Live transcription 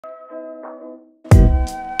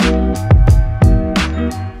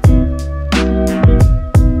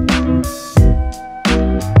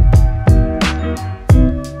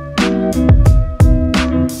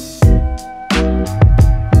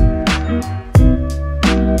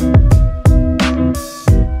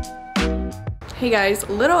Hey guys,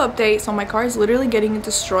 little update. So my car is literally getting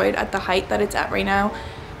destroyed at the height that it's at right now,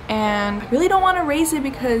 and I really don't want to raise it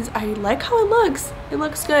because I like how it looks. It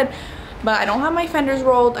looks good, but I don't have my fenders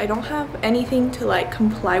rolled. I don't have anything to like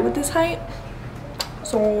comply with this height.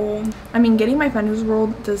 So I mean, getting my fenders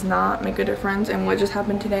rolled does not make a difference. And what just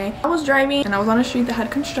happened today, I was driving and I was on a street that had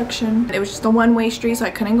construction. It was just a one-way street, so I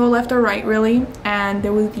couldn't go left or right really, and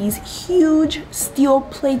there was these huge steel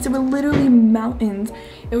plates. They were literally mountains.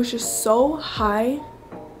 It was just so high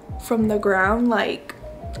from the ground, like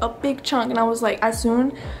a big chunk, and I was like, as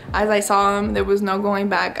soon as I saw them, there was no going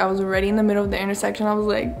back. I was already in the middle of the intersection. I was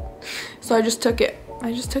like, so I just took it.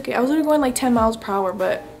 I was literally going like 10 miles per hour,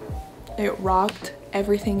 but it rocked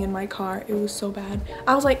everything in my car. It was so bad.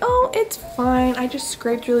 I was like, oh, it's fine, I just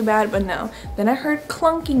scraped really bad, but no. Then I heard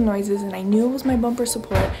clunking noises and I knew it was my bumper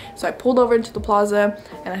support, so I pulled over into the plaza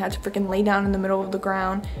and I had to freaking lay down in the middle of the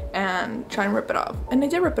ground and try and rip it off. And I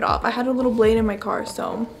did rip it off. I had a little blade in my car,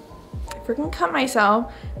 so I freaking cut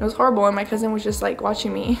myself. It was horrible, and my cousin was just like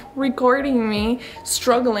watching me, recording me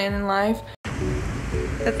struggling in life.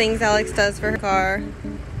 The things Alex does for her car.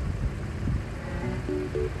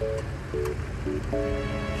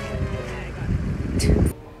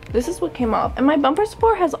 This is what came off, and my bumper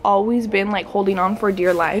support has always been like holding on for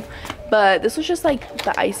dear life, but this was just like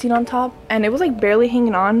the icing on top, and it was like barely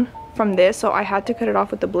hanging on from this, so I had to cut it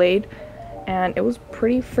off with the blade, and it was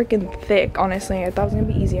pretty freaking thick. Honestly, I thought it was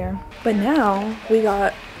gonna be easier, but now we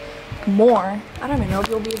got more. I don't even know if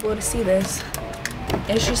you'll be able to see this.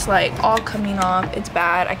 It's just like all coming off. It's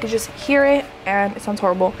bad. I could just hear it and it sounds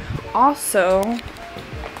horrible. Also,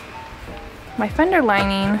 my fender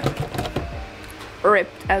lining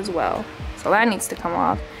ripped as well, so that needs to come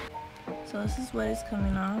off. So this is what is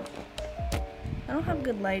coming off. I don't have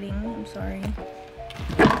good lighting, I'm sorry.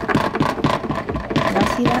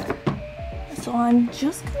 Y'all see that? So I'm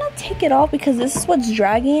just gonna take it off because this is what's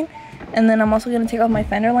dragging, and then I'm also gonna take off my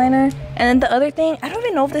fender liner. And then the other thing, I don't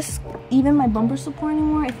even know if this is even my bumper support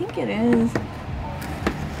anymore. I think it is.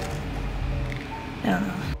 I don't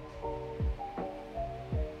know.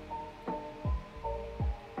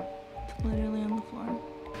 Literally on the floor.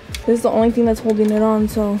 This is the only thing that's holding it on,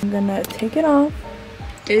 so I'm gonna take it off.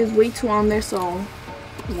 It is way too on there, so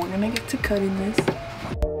we're gonna get to cutting this.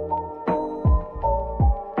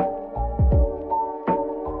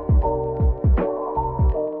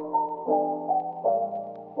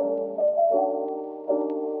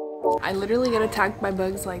 I literally get attacked by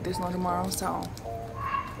bugs like there's no tomorrow, so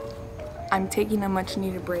I'm taking a much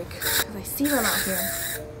needed break because I see them out here.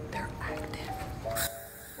 They're active.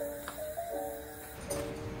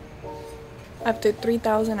 After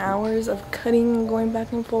 3,000 hours of cutting and going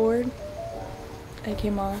back and forward, it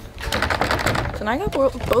came off. So now I got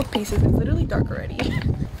both pieces. It's literally dark already.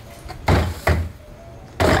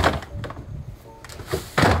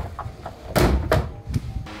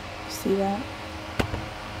 See that?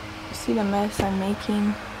 You see the mess I'm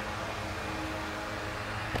making?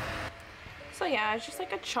 So yeah, it's just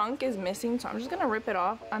like a chunk is missing, so I'm just gonna rip it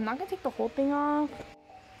off. I'm not gonna take the whole thing off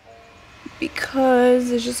because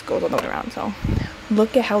it just goes all the way around. So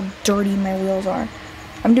look at how dirty my wheels are.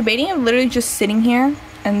 I'm debating on literally just sitting here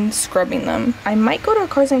and scrubbing them. I might go to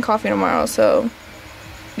Cars and Coffee tomorrow, so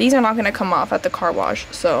these are not gonna come off at the car wash,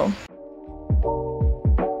 so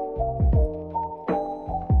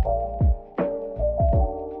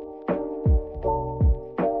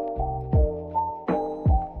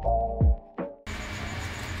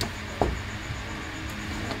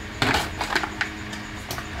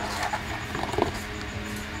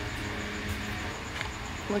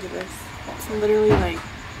look at this. It's literally like,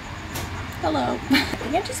 hello. I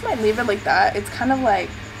think I just might leave it like that. It's kind of like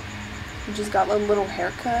you just got a little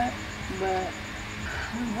haircut, but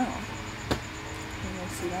I don't know. You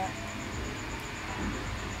guys see that?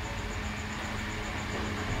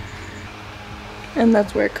 And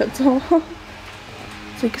that's where it cuts off. So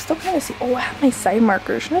you can still kind of see. Oh, I have my side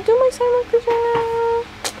markers. Should I do my side markers right now?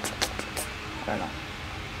 I don't know.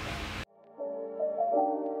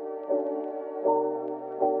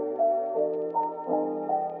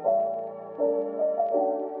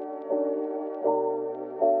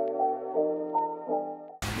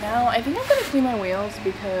 Now I think I'm gonna clean my wheels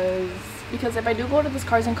because if I do go to this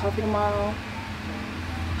Cars and Coffee tomorrow,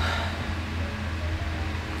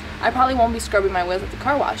 I probably won't be scrubbing my wheels at the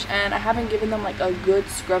car wash, and I haven't given them like a good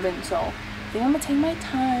scrubbing, so I think I'm gonna take my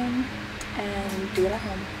time and do it at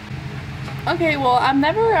home. Okay, well, I've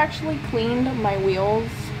never actually cleaned my wheels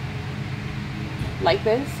like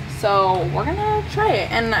this, so we're gonna try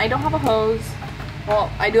it. And I don't have a hose.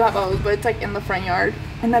 Well, I do have a hose, but it's like in the front yard,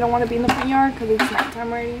 and I don't want to be in the front yard because it's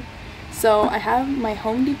nighttime already. So I have my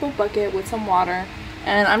Home Depot bucket with some water,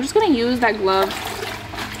 and I'm just gonna use that glove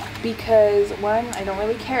because one, I don't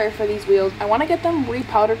really care for these wheels. I want to get them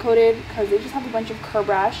re-powder coated because they just have a bunch of curb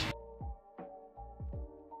rash.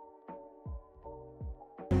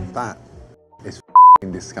 That is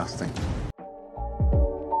disgusting.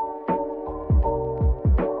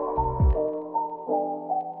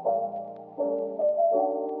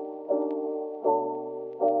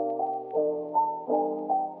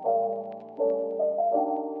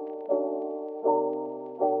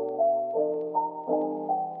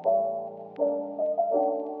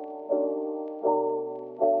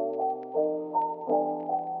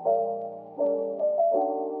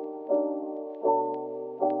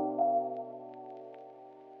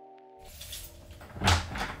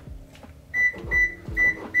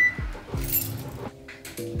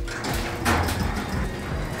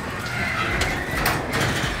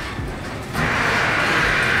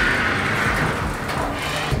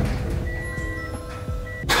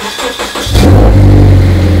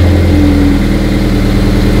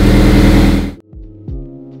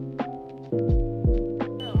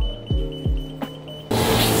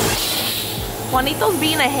 Juanito's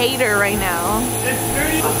being a hater right now. It's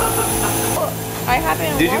dirty. I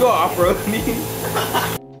haven't. Did you go off-roading?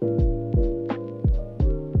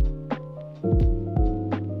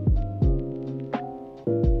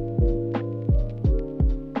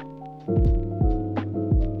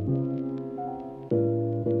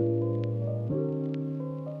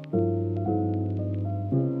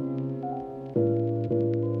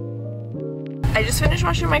 I just finished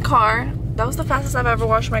washing my car. That was the fastest I've ever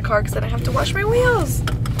washed my car because then I have to wash my wheels.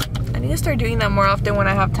 I need to start doing that more often when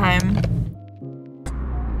I have time.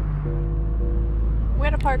 We're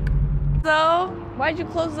at a park. So, why'd you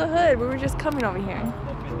close the hood? We were just coming over here.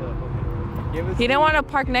 He didn't want to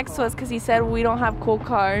park next to us because he said we don't have cool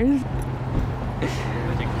cars. There's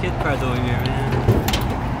a kid car over here, man.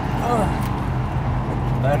 Oh,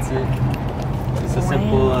 that's it. It's a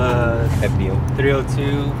simple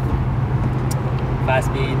 302 fast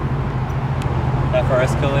speed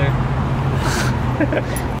FRS color.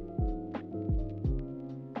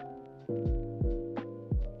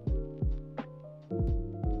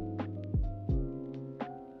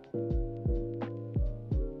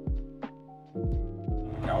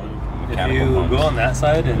 If you go on that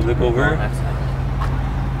side and look over,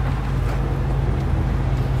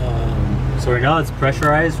 so right now it's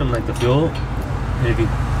pressurized from like the fuel, and if you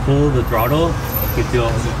pull the throttle, you can feel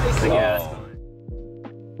the gas.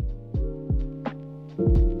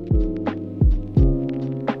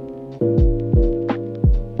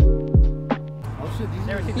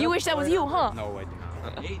 You wish that was you, huh? No, I do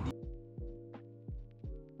not.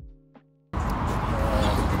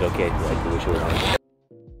 Okay, like you wish it was on.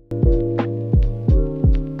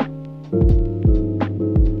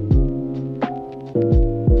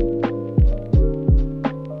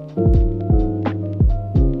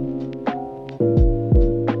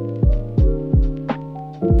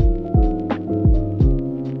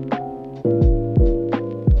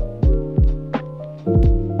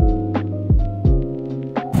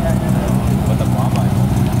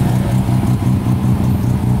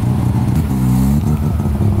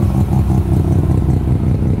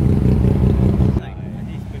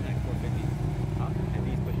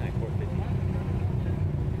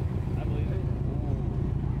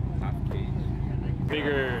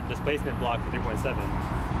 Bigger displacement block for 3.7,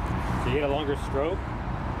 so you get a longer stroke,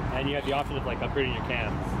 and you have the option of like upgrading your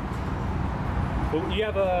cams. But you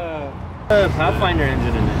have a Pathfinder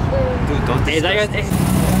engine in it. Dude, don't is that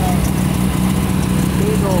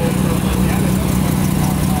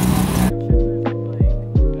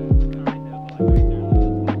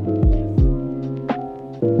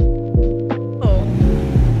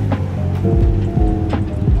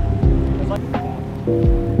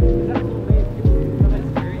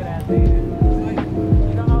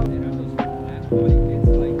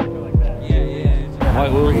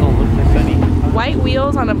White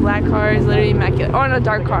wheels on a black car is literally immaculate. Or on a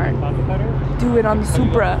dark car. Do it on the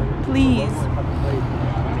Supra, please.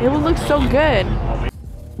 It would look so good.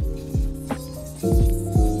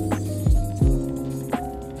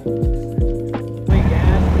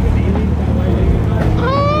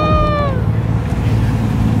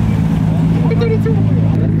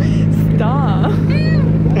 Stop.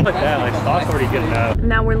 Look at that, like stock's already getting out.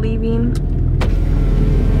 Now we're leaving.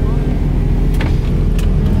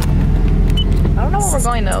 I don't know where we're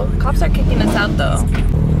going though. Cops are kicking us out though.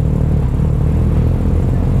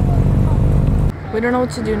 We don't know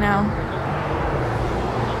what to do now.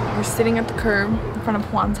 We're sitting at the curb in front of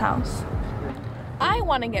Juan's house. I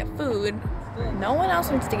want to get food, No one else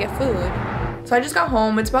wants to get food. So I just got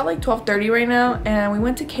home. It's about like 12:30 right now, and we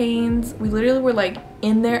went to Cane's. We literally were like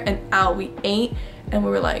in there and out. We ate and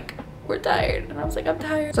we were like, we're tired. And I was like, I'm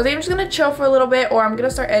tired. So I think I'm just gonna chill for a little bit, or I'm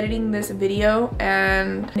gonna start editing this video,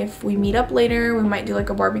 and if we meet up later, we might do like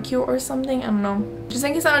a barbecue or something. I don't know. Just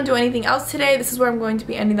in case I don't do anything else today, this is where I'm going to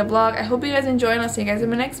be ending the vlog. I hope you guys enjoy, and I'll see you guys in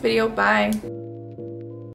my next video. Bye.